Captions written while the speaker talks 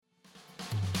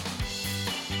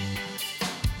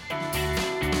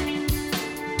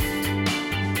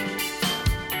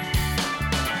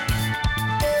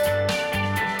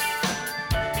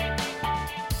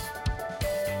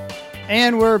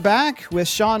And we're back with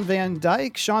Shawn Van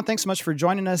Dyke. Shawn, thanks so much for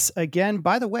joining us again.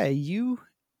 By the way, you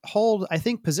hold, I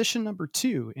think, position number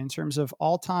 2 in terms of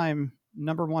all-time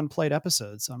number 1 played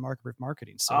episodes on Market Brief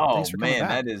Marketing. So thanks for coming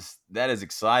back. That is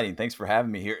exciting. Thanks for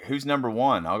having me here. Who's number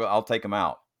 1? I'll take him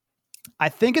out. I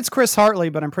think it's Chris Hartley,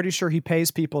 but I'm pretty sure he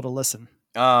pays people to listen.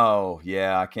 Oh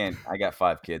yeah, I got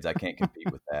 5 kids. I can't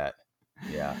compete with that.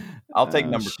 Yeah, I'll take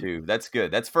number 2. That's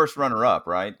good. That's first runner up,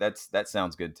 right? That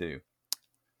sounds good too.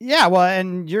 Yeah, well,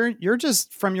 and you're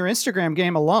just from your Instagram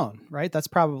game alone, right? That's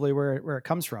probably where it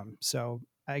comes from. So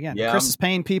again, Chris is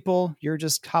paying people. You're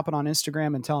just hopping on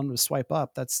Instagram and telling them to swipe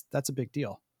up. That's a big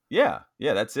deal. Yeah,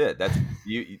 that's it. That's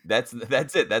you. That's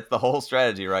it. That's the whole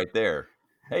strategy right there.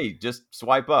 Hey, just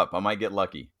swipe up. I might get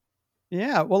lucky.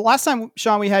 Yeah. Well, last time,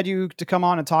 Shawn, we had you to come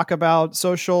on and talk about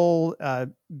social,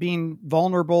 being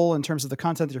vulnerable in terms of the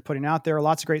content that you're putting out there.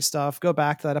 Lots of great stuff. Go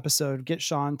back to that episode. Get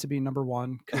Shawn to be number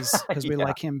 1 because we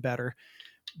like him better.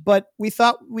 But we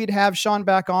thought we'd have Shawn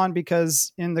back on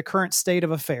because in the current state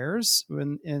of affairs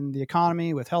in the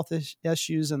economy with health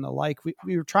issues and the like,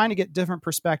 we were trying to get different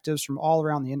perspectives from all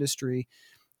around the industry.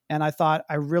 And I thought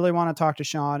I really want to talk to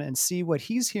Shawn and see what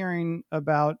he's hearing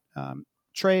about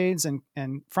trades and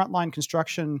frontline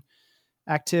construction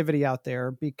activity out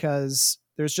there, because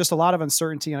there's just a lot of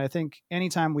uncertainty. And I think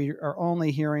anytime we are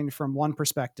only hearing from one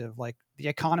perspective, like the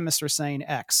economists are saying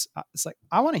X, it's like,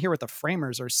 I want to hear what the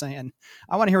framers are saying.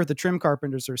 I want to hear what the trim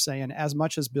carpenters are saying as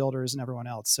much as builders and everyone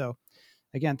else. So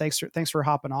again, thanks for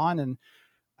hopping on. And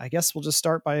I guess we'll just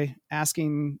start by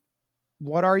asking,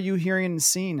 what are you hearing and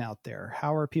seeing out there?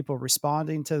 How are people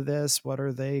responding to this? What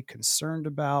are they concerned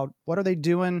about? What are they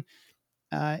doing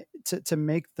to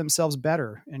make themselves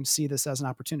better and see this as an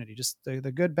opportunity? Just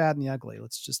the good, bad, and the ugly.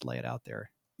 Let's just lay it out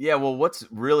there. Yeah, well, what's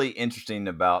really interesting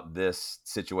about this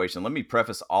situation, let me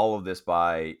preface all of this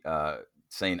by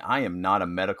saying I am not a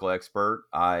medical expert.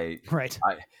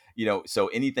 So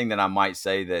anything that I might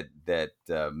say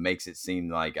that makes it seem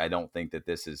like I don't think that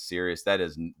this is serious, that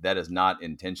is not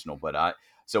intentional. But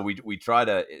so we try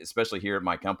to, especially here at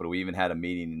my company, we even had a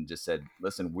meeting and just said,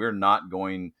 listen, we're not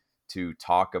going to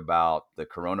talk about the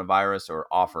coronavirus or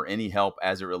offer any help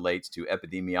as it relates to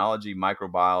epidemiology,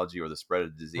 microbiology, or the spread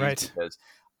of disease, right? Because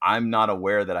I'm not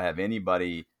aware that I have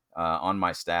anybody on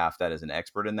my staff that is an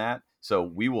expert in that. So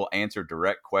we will answer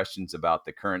direct questions about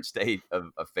the current state of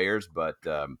affairs, but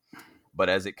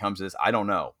as it comes to this, I don't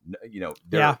know.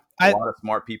 There are a lot of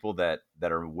smart people that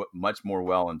are much more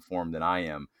well informed than I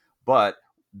am. But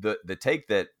the take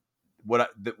that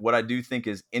what I do think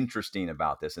is interesting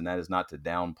about this, and that is not to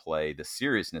downplay the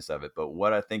seriousness of it, but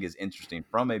what I think is interesting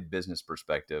from a business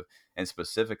perspective, and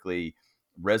specifically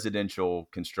residential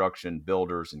construction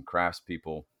builders and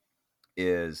craftspeople,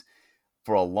 is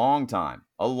for a long time,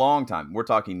 we're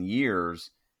talking years,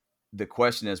 the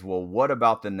question is, well, what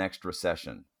about the next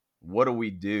recession? What do we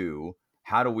do?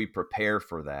 How do we prepare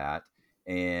for that?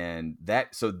 And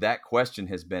so that question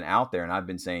has been out there, and I've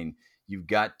been saying, you've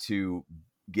got to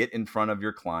get in front of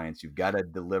your clients. You've got to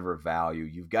deliver value.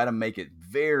 You've got to make it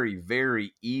very,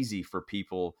 very easy for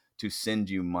people to send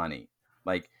you money.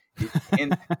 Like,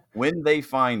 and when they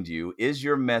find you, is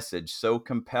your message so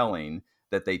compelling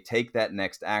that they take that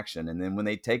next action? And then when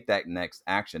they take that next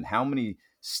action, how many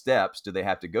steps do they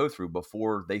have to go through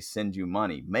before they send you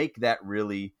money? Make that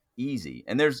really easy.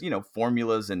 And there's,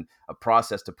 formulas and a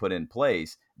process to put in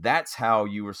place. That's how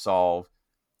you resolve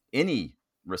any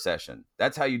recession.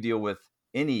 That's how you deal with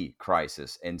any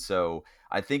crisis. And so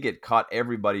I think it caught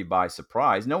everybody by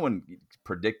surprise. No one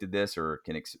predicted this or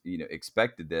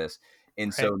expected this.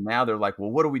 And so now they're like, well,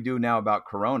 what do we do now about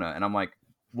Corona? And I'm like,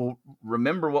 well,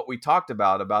 remember what we talked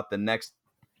about the next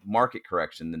market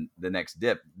correction, the next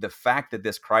dip. The fact that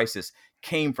this crisis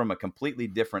came from a completely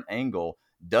different angle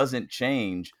doesn't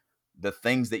change the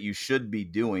things that you should be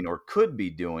doing or could be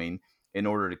doing in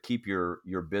order to keep your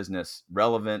business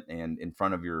relevant and in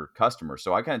front of your customers.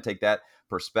 So I kind of take that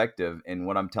perspective, and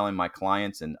what I'm telling my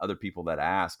clients and other people that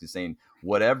ask is saying,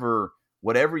 whatever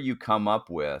you come up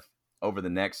with over the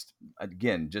next,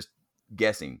 again, just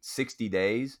guessing, 60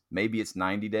 days, maybe it's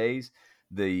 90 days,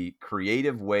 the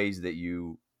creative ways that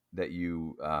you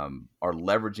are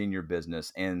leveraging your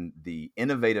business and the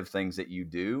innovative things that you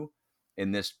do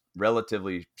in this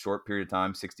relatively short period of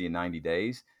time, 60 and 90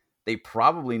 days, they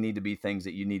probably need to be things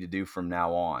that you need to do from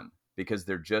now on, because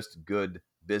they're just good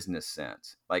business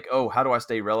sense. Like, oh, how do I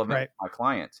stay relevant with my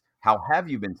clients? How have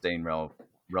you been staying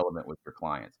relevant with your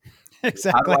clients?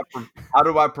 Exactly. How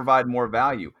do I provide more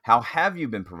value? How have you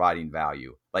been providing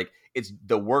value? Like, it's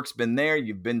the work's been there,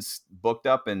 you've been booked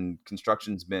up, and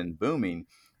construction's been booming.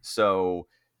 So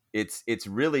it's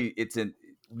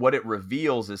what it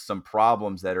reveals is some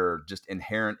problems that are just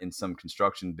inherent in some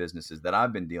construction businesses that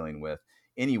I've been dealing with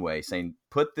anyway, saying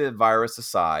put the virus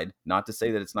aside, not to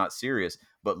say that it's not serious,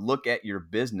 but look at your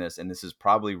business. And this is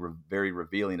probably very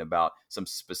revealing about some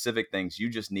specific things you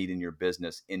just need in your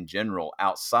business in general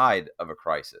outside of a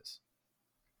crisis.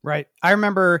 Right. I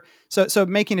remember, so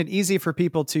making it easy for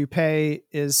people to pay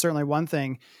is certainly one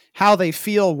thing. How they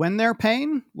feel when they're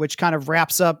paying, which kind of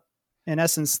wraps up, in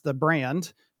essence, the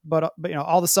brand, but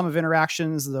all the sum of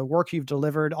interactions, the work you've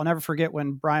delivered. I'll never forget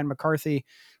when Brian McCarthy,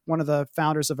 one of the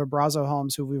founders of Abrazo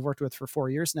Homes, who we've worked with for 4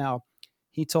 years now,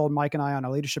 he told Mike and I on a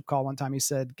leadership call one time, he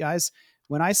said, guys,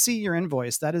 when I see your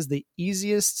invoice, that is the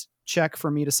easiest check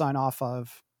for me to sign off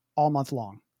of all month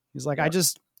long. He's like, yeah.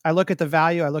 I look at the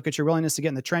value. I look at your willingness to get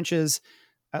in the trenches,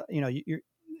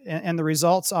 and the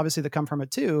results obviously that come from it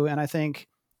too. And I think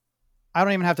I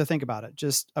don't even have to think about it,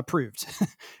 just approved.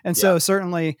 And so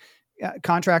certainly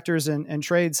contractors and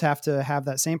trades have to have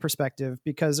that same perspective,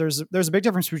 because there's a big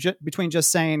difference between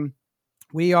just saying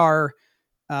we're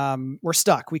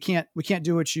stuck. We can't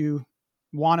do what you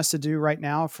want us to do right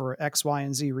now for X, Y,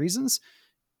 and Z reasons,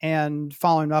 and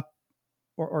following up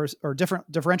or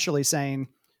differentially saying,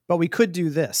 but we could do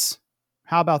this.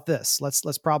 How about this?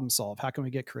 Let's problem solve. How can we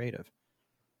get creative?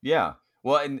 Yeah.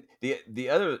 Well, and the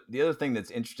other thing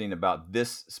that's interesting about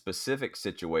this specific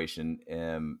situation,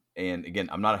 and again,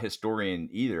 I'm not a historian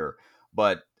either,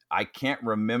 but I can't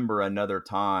remember another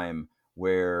time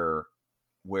where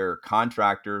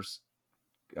contractors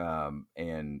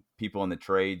and people in the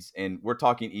trades, and we're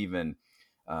talking even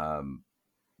the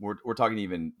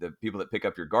people that pick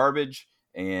up your garbage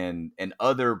and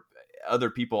other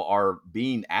people are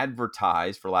being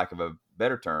advertised, for lack of a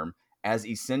better term, as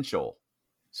essential.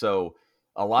 So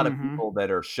a lot of people that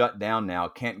are shut down now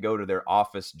can't go to their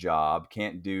office job,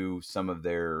 can't do some of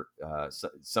their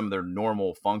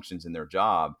normal functions in their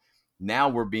job. Now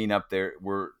we're being up there.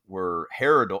 We're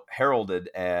heralded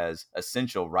as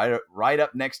essential, right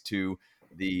up next to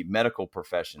the medical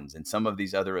professions and some of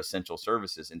these other essential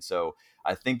services. And so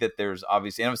I think that there's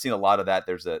obviously, and I've seen a lot of that.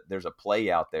 There's a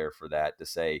play out there for that, to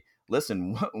say,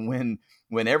 listen,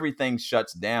 when everything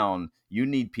shuts down, you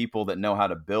need people that know how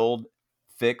to build,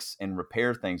 fix, and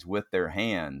repair things with their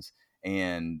hands.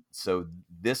 And so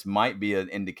this might be an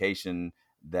indication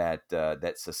that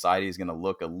that society is going to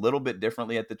look a little bit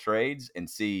differently at the trades and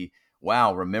see,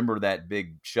 wow, remember that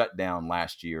big shutdown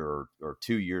last year or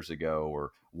 2 years ago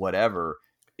or whatever.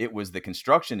 It was the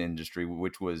construction industry,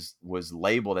 which was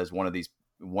labeled as one of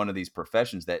these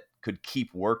professions that could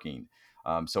keep working.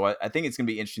 So I think it's going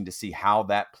to be interesting to see how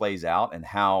that plays out, and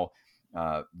how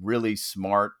really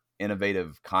smart,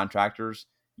 innovative contractors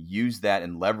use that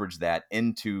and leverage that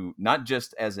into not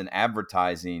just as an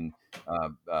advertising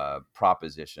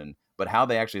proposition, but how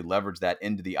they actually leverage that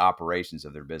into the operations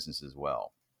of their business as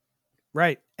well.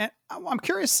 Right. And I'm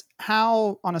curious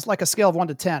how, on a scale of 1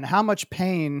 to 10, how much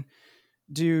pain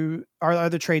are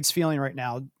other trades feeling right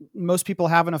now? Most people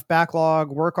have enough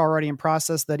backlog, work already in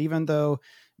process, that even though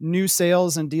new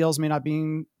sales and deals may not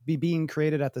be being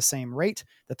created at the same rate,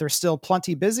 that they're still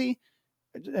plenty busy.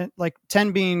 Like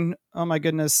 10 being, oh my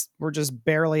goodness, we're just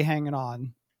barely hanging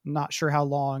on, not sure how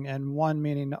long, and 1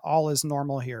 meaning all is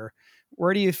normal here.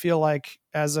 Where do you feel like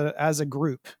as a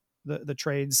group the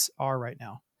trades are right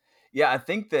now? Yeah, I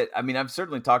think that, I mean, I've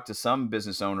certainly talked to some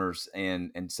business owners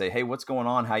and say, hey, what's going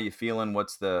on? How you feeling?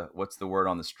 What's the word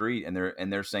on the street? And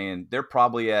they're saying they're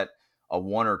probably at a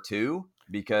 1 or 2,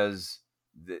 because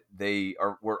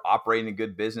were operating a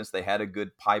good business. They had a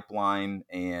good pipeline,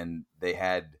 and they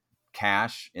had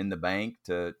cash in the bank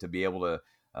to be able to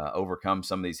overcome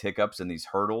some of these hiccups and these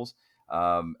hurdles.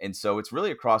 And so it's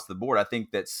really across the board. I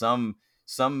think that some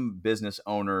business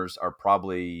owners are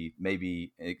probably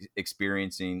maybe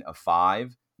experiencing a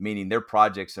 5, meaning their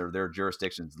projects or their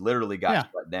jurisdictions literally got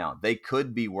shut down. They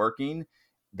could be working.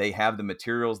 They have the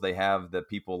materials, they have the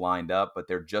people lined up, but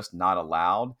they're just not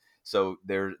allowed. So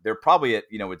they're probably at,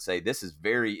 would say this is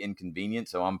very inconvenient.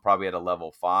 So I'm probably at a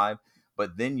level 5.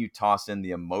 But then you toss in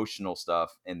the emotional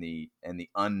stuff and the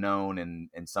unknown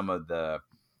and some of the,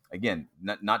 again,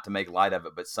 not to make light of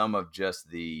it, but some of just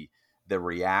the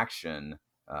reaction,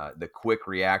 the quick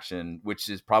reaction, which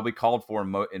is probably called for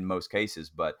in most cases.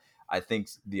 But I think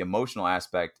the emotional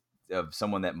aspect of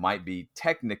someone that might be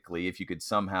technically, if you could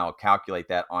somehow calculate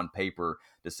that on paper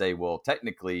to say, well,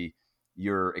 technically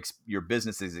your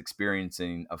business is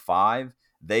experiencing a 5,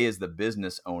 they as the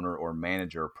business owner or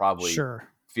manager probably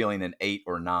feeling an 8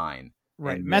 or 9.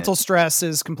 Right. Mental stress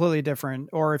is completely different.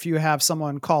 Or if you have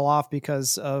someone call off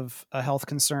because of a health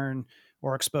concern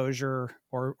or exposure,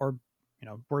 or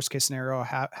worst case scenario,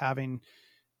 having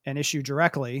an issue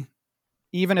directly,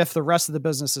 even if the rest of the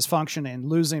business is functioning,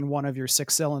 losing one of your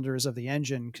 6 cylinders of the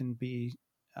engine can be,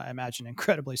 I imagine,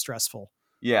 incredibly stressful.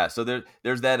 Yeah, so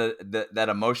there's that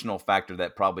emotional factor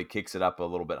that probably kicks it up a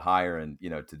little bit higher, and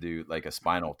to do like a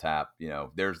spinal tap.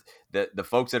 There's the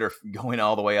folks that are going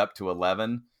all the way up to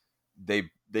 11.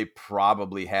 They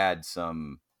probably had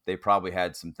some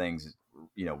things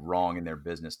wrong in their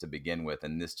business to begin with,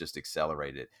 and this just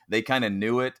accelerated it. They kind of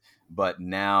knew it, but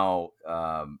now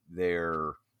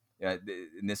they're and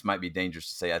this might be dangerous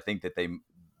to say. I think that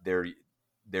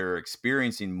they're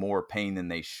experiencing more pain than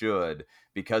they should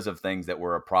because of things that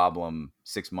were a problem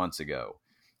 6 months ago.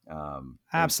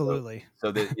 Absolutely.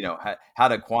 So that how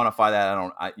to quantify that,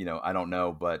 I don't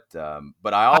know, but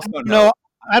I also know.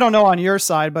 I don't know on your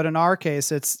side, but in our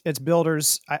case, it's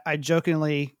builders. I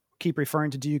jokingly keep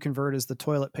referring to Do You Convert as the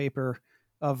toilet paper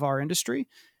of our industry,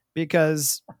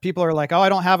 because people are like, "Oh, I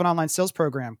don't have an online sales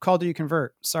program. Call Do You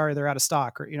Convert. Sorry, they're out of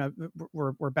stock." Or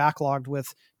we're backlogged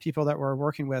with people that we're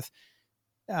working with,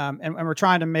 and we're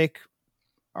trying to make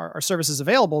our services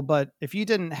available. But if you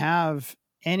didn't have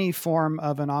any form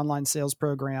of an online sales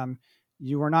program,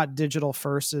 you were not digital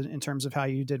first in terms of how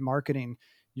you did marketing,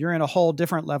 you're in a whole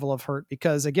different level of hurt,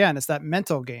 because again, it's that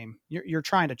mental game. You're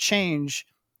trying to change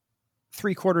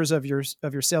 3/4 of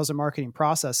your sales and marketing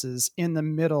processes in the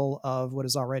middle of what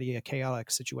is already a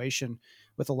chaotic situation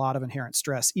with a lot of inherent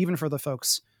stress, even for the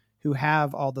folks who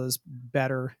have all those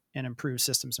better and improved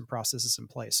systems and processes in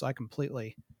place. So I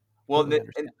completely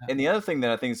and the other thing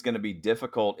that I think is going to be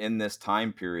difficult in this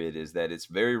time period is that it's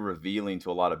very revealing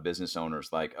to a lot of business owners.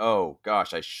 Like, oh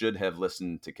gosh, I should have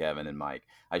listened to Kevin and Mike.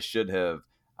 I should have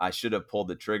pulled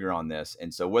the trigger on this.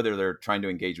 And so whether they're trying to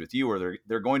engage with you or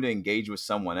they're going to engage with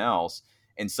someone else,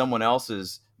 and someone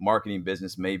else's marketing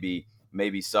business may be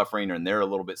suffering, and they're a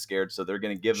little bit scared, so they're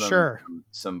going to give them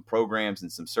some programs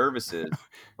and some services.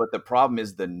 But the problem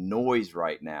is the noise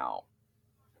right now,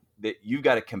 that you've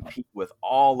got to compete with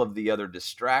all of the other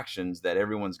distractions that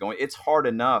everyone's going. It's hard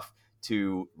enough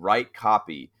to write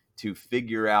copy, to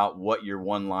figure out what your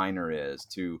one-liner is,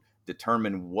 to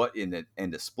determine what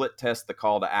and to split test the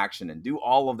call to action, and do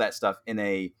all of that stuff in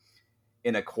a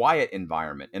quiet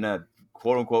environment, in a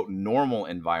quote unquote normal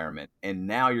environment. And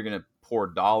now you're going to pour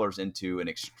dollars into an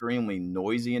extremely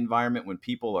noisy environment when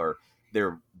people are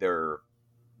their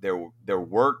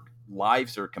work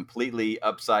lives are completely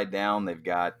upside down. They've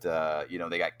got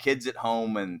they got kids at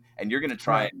home, and you're going to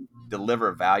try and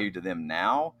deliver value to them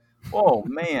now. Oh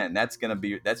man, that's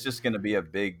just going to be a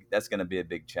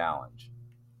big challenge.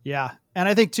 Yeah. And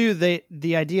I think too,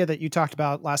 the idea that you talked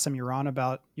about last time you were on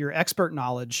about your expert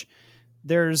knowledge,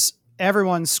 there's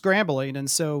everyone's scrambling. And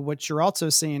so what you're also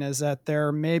seeing is that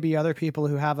there may be other people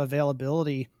who have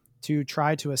availability to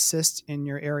try to assist in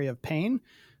your area of pain,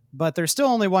 but there's still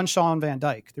only one Shawn Van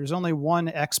Dyke. There's only one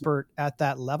expert at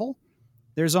that level.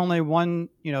 There's only one,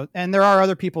 and there are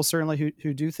other people certainly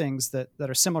who do things that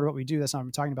are similar to what we do. That's not what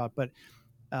I'm talking about. But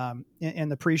in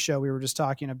the pre-show, we were just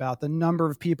talking about the number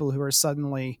of people who are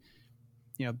suddenly,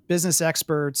 business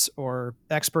experts or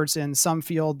experts in some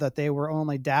field that they were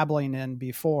only dabbling in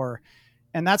before.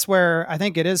 And that's where I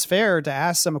think it is fair to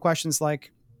ask some questions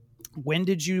like, when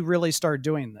did you really start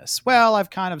doing this? Well,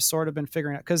 I've kind of sort of been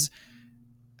figuring out, because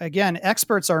again,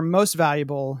 experts are most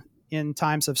valuable in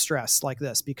times of stress like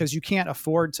this, because you can't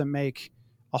afford to make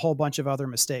a whole bunch of other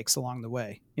mistakes along the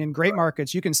way. In great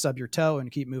markets, you can stub your toe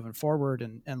and keep moving forward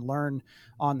and learn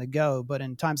on the go. But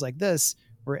in times like this,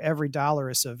 where every dollar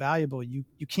is so valuable, you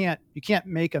can't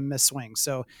make a miss swing.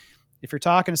 So if you're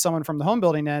talking to someone from the home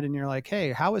building end and you're like,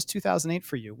 hey, how was 2008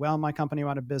 for you? Well, my company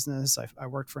went out of business. I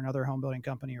worked for another home building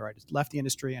company, or I just left the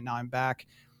industry and now I'm back.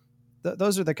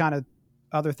 Those are the kind of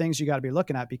other things you got to be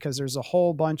looking at, because there's a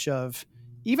whole bunch of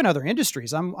even other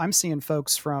industries. I'm seeing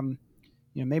folks from,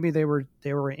 maybe they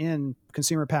were in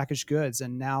consumer packaged goods,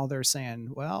 and now they're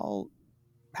saying, well,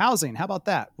 housing, how about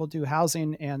that? We'll do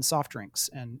housing and soft drinks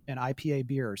and IPA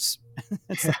beers.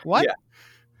 It's like, what? Yeah.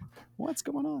 What's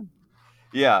going on?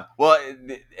 Yeah. Well,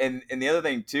 and the other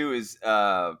thing too is,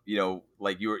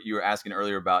 like you were asking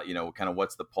earlier about, kind of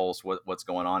what's the pulse, what's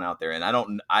going on out there.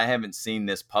 And I haven't seen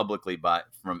this publicly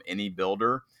from any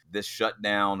builder, this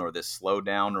shutdown or this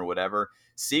slowdown or whatever.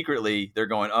 Secretly, they're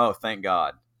going, oh, thank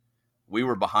God. We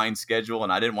were behind schedule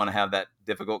and I didn't want to have that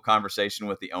difficult conversation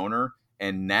with the owner.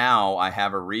 And now I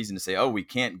have a reason to say, oh, we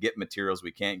can't get materials.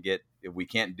 We can't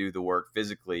do the work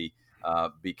physically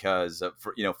because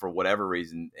for whatever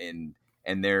reason.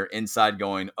 And they're inside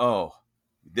going, oh,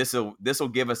 this will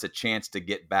give us a chance to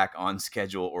get back on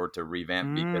schedule or to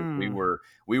revamp, because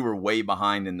we were way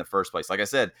behind in the first place. Like I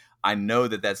said, I know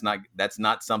that's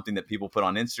not something that people put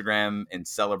on Instagram and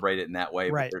celebrate it in that way.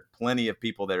 Right. But there's plenty of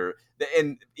people that are,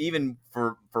 and even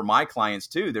for my clients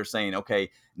too, they're saying, okay,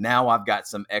 now I've got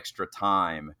some extra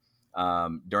time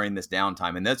during this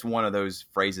downtime. And that's one of those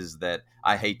phrases that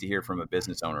I hate to hear from a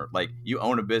business owner. Like, you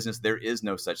own a business, there is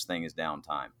no such thing as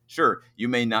downtime. Sure, you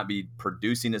may not be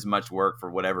producing as much work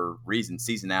for whatever reason,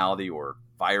 seasonality or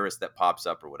virus that pops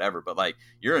up or whatever, but like,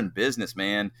 you're in business,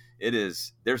 man. There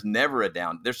should never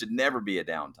be a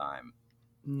downtime.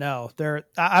 No,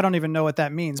 I don't even know what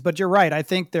that means, but you're right. I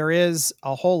think there are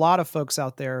a lot of folks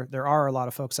out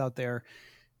there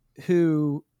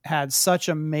who had such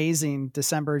amazing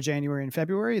December, January, and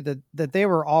February that they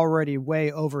were already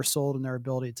way oversold in their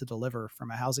ability to deliver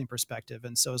from a housing perspective.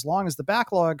 And so as long as the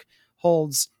backlog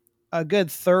holds, a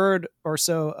good third or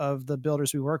so of the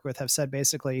builders we work with have said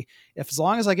basically, as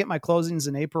long as I get my closings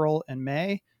in April and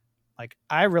May, like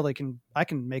I can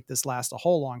make this last a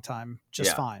whole long time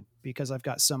just fine, because I've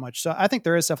got so much. So I think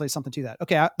there is definitely something to that.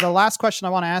 Okay. The last question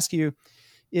I want to ask you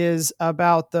is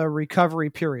about the recovery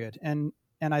period. And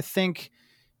I think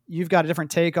you've got a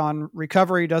different take on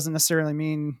recovery. Doesn't necessarily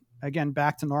mean, again,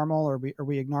 back to normal, or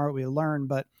we ignore what we learn,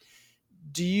 but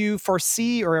do you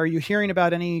foresee, or are you hearing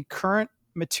about any current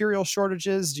material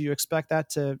shortages? Do you expect that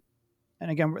to, and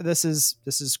again, this is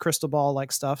crystal ball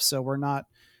like stuff, so we're not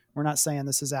saying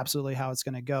this is absolutely how it's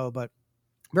going to go, but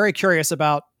very curious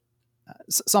about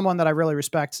someone that I really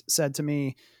respect said to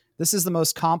me, this is the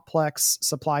most complex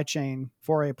supply chain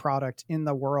for a product in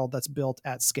the world that's built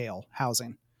at scale,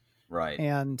 housing. Right.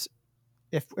 And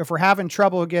if we're having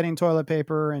trouble getting toilet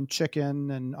paper and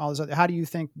chicken and all this other, how do you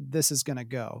think this is going to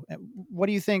go? What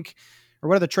do you think, or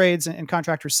what are the trades and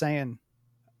contractors saying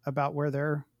about where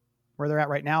they're at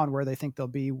right now and where they think they'll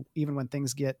be even when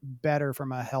things get better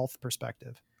from a health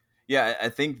perspective? Yeah, I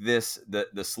think the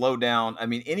slowdown, I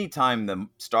mean, anytime the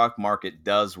stock market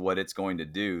does what it's going to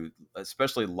do,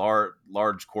 especially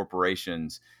large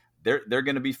corporations, they're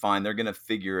going to be fine. They're going to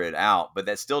figure it out. But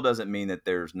that still doesn't mean that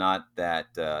there's not that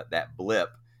blip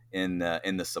in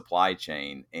the supply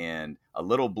chain, and a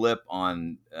little blip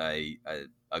on a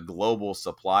global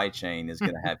supply chain is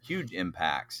going to have huge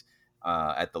impacts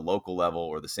at the local level,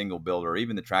 or the single builder, or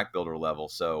even the tract builder level.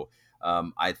 So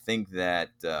I think that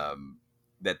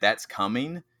that's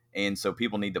coming. And so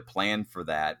people need to plan for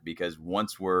that, because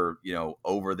once we're,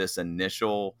 over this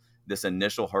initial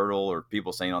hurdle, or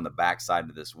people saying on the backside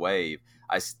of this wave,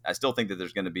 I still think that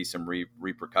there's going to be some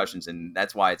repercussions. And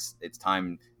that's why it's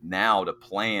time now to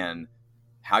plan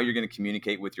how you're going to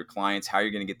communicate with your clients, how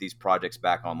you're going to get these projects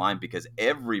back online, because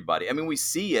everybody, I mean, we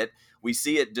see it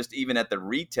just even at the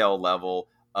retail level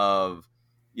of,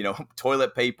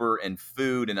 toilet paper and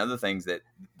food and other things, that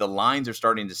the lines are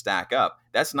starting to stack up.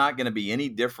 That's not going to be any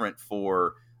different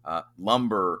for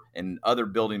lumber and other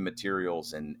building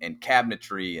materials and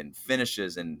cabinetry and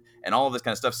finishes and all of this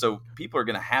kind of stuff. So people are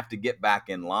going to have to get back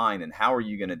in line. And how are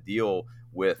you going to deal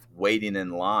with waiting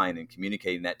in line and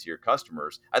communicating that to your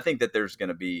customers? I think that there's going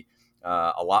to be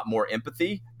a lot more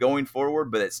empathy going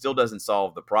forward, but it still doesn't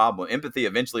solve the problem. Empathy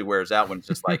eventually wears out when it's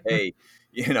just like, hey,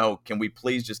 can we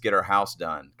please just get our house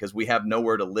done? Because we have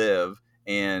nowhere to live,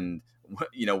 and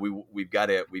we've got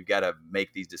to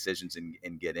make these decisions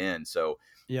and get in. So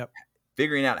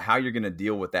figuring out how you're going to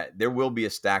deal with that, there will be a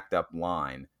stacked up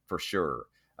line for sure.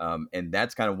 And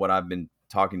that's kind of what I've been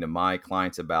talking to my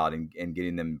clients about and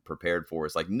getting them prepared for.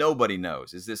 It's like, nobody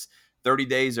knows. Is this 30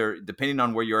 days, or depending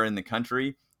on where you are in the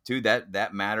country too,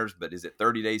 that matters. But is it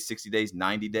 30 days, 60 days,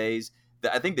 90 days?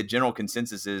 I think the general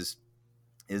consensus is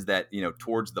that,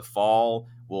 towards the fall,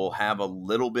 we'll have a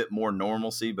little bit more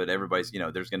normalcy, but everybody's,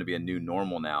 there's going to be a new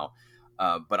normal now.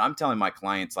 But I'm telling my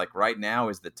clients, like, right now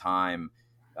is the time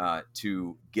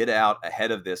to get out ahead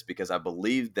of this, because I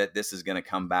believe that this is going to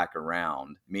come back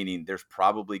around, meaning there's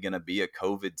probably going to be a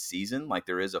COVID season like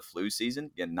there is a flu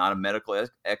season. Again, not a medical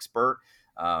expert.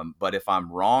 But if I'm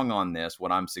wrong on this,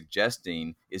 what I'm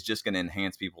suggesting is just going to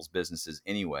enhance people's businesses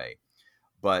anyway.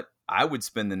 But I would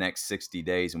spend the next 60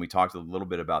 days, and we talked a little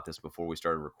bit about this before we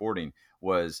started recording,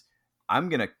 was I'm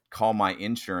going to call my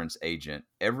insurance agent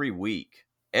every week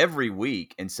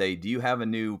and say, do you have a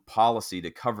new policy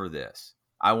to cover this?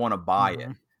 I want to buy it,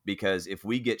 because if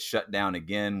we get shut down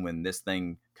again when this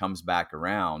thing comes back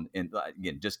around, and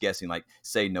again, just guessing, like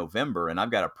say November, and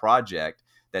I've got a project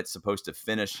that's supposed to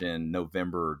finish in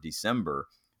November or December,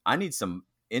 I need some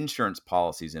insurance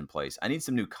policies in place. I need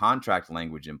some new contract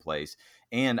language in place.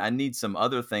 And I need some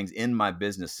other things in my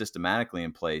business systematically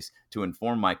in place to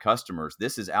inform my customers,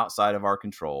 this is outside of our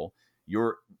control.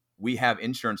 we have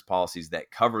insurance policies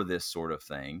that cover this sort of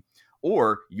thing,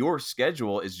 or your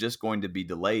schedule is just going to be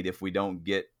delayed if we don't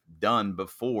get done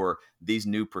before these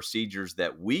new procedures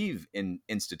that we've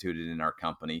instituted in our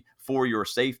company for your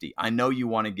safety. I know you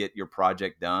want to get your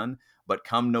project done, but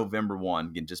come November 1,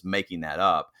 again, just making that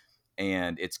up,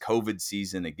 and it's COVID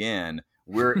season again,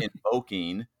 we're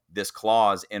invoking this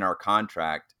clause in our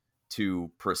contract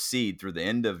to proceed through the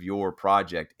end of your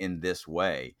project in this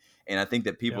way. And I think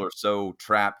that people are so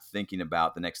trapped thinking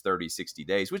about the next 30, 60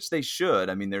 days, which they should.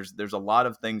 I mean, there's a lot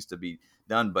of things to be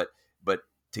done, but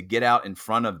to get out in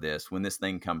front of this when this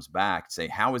thing comes back, say,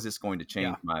 how is this going to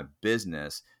change my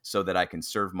business so that I can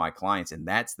serve my clients? And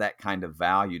that's that kind of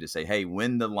value to say, hey,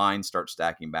 when the line starts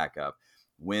stacking back up,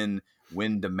 when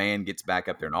demand gets back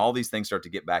up there and all these things start to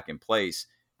get back in place,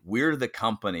 we're the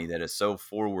company that is so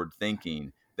forward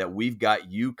thinking that we've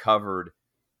got you covered,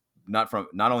 not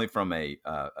only from a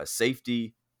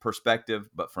safety perspective,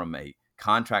 but from a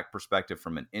contract perspective,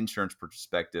 from an insurance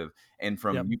perspective, and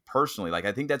from you personally. Like,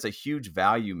 I think that's a huge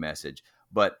value message,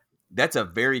 but that's a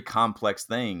very complex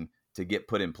thing to get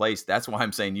put in place. That's why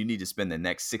I'm saying you need to spend the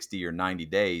next 60 or 90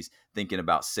 days thinking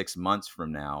about 6 months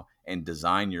from now and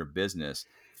design your business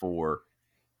for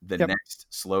the next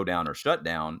slowdown or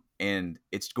shutdown. And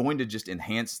it's going to just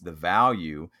enhance the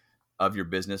value of your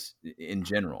business in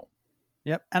general.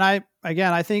 Yep. And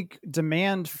I think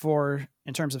demand for,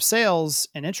 in terms of sales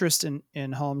and interest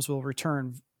in homes, will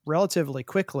return relatively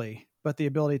quickly, but the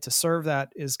ability to serve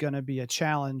that is going to be a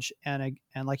challenge. And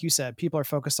like you said, people are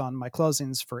focused on my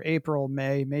closings for April,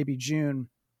 May, maybe June.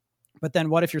 But then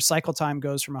what if your cycle time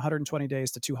goes from 120 days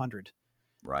to 200?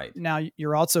 Right. Now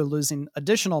you're also losing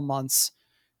additional months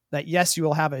that, yes, you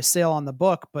will have a sale on the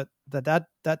book, but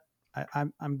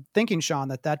I'm thinking, Sean,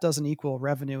 that doesn't equal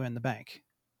revenue in the bank.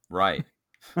 Right.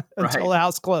 Until the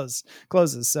house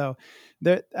closes. So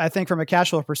I think from a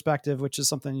cash flow perspective, which is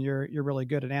something you're really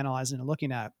good at analyzing and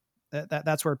looking at,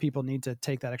 that's where people need to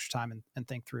take that extra time and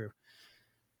think through.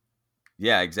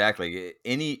 Yeah, exactly.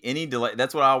 Any delay,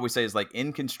 that's what I always say, is like,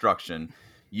 in construction,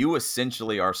 you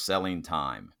essentially are selling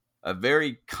time. A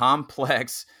very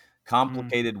complex,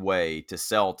 complicated way to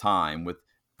sell time, with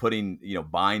putting,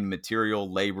 buying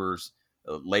material, labor,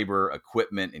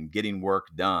 equipment, and getting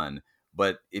work done.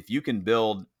 But if you can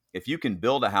build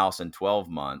a house in 12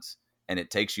 months and it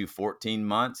takes you 14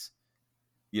 months,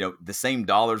 the same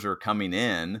dollars are coming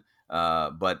in,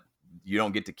 but you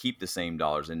don't get to keep the same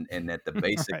dollars. And at the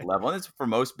basic level, and it's for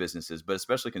most businesses, but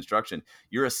especially construction,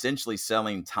 you're essentially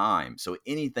selling time. So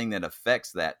anything that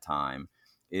affects that time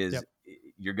is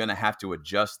you're going to have to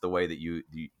adjust the way that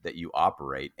you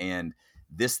operate. And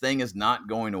this thing is not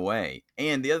going away.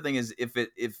 And the other thing is,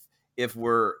 if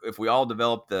we all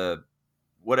develop the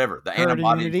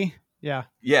antibodies,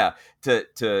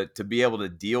 to be able to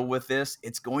deal with this,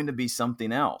 it's going to be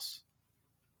something else.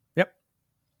 Yep.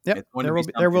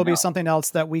 There will be something else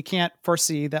that we can't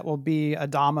foresee that will be a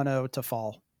domino to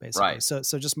fall, basically. Right. So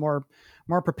just more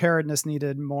preparedness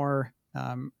needed, more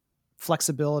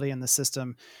flexibility in the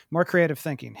system, more creative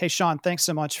thinking. Hey, Sean, thanks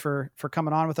so much for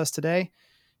coming on with us today,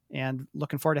 and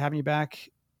looking forward to having you back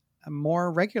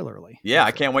more regularly. Yeah,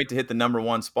 I can't wait to hit the number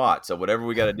 1 spot. So whatever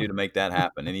we got to do to make that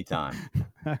happen, anytime.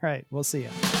 All right. We'll see you.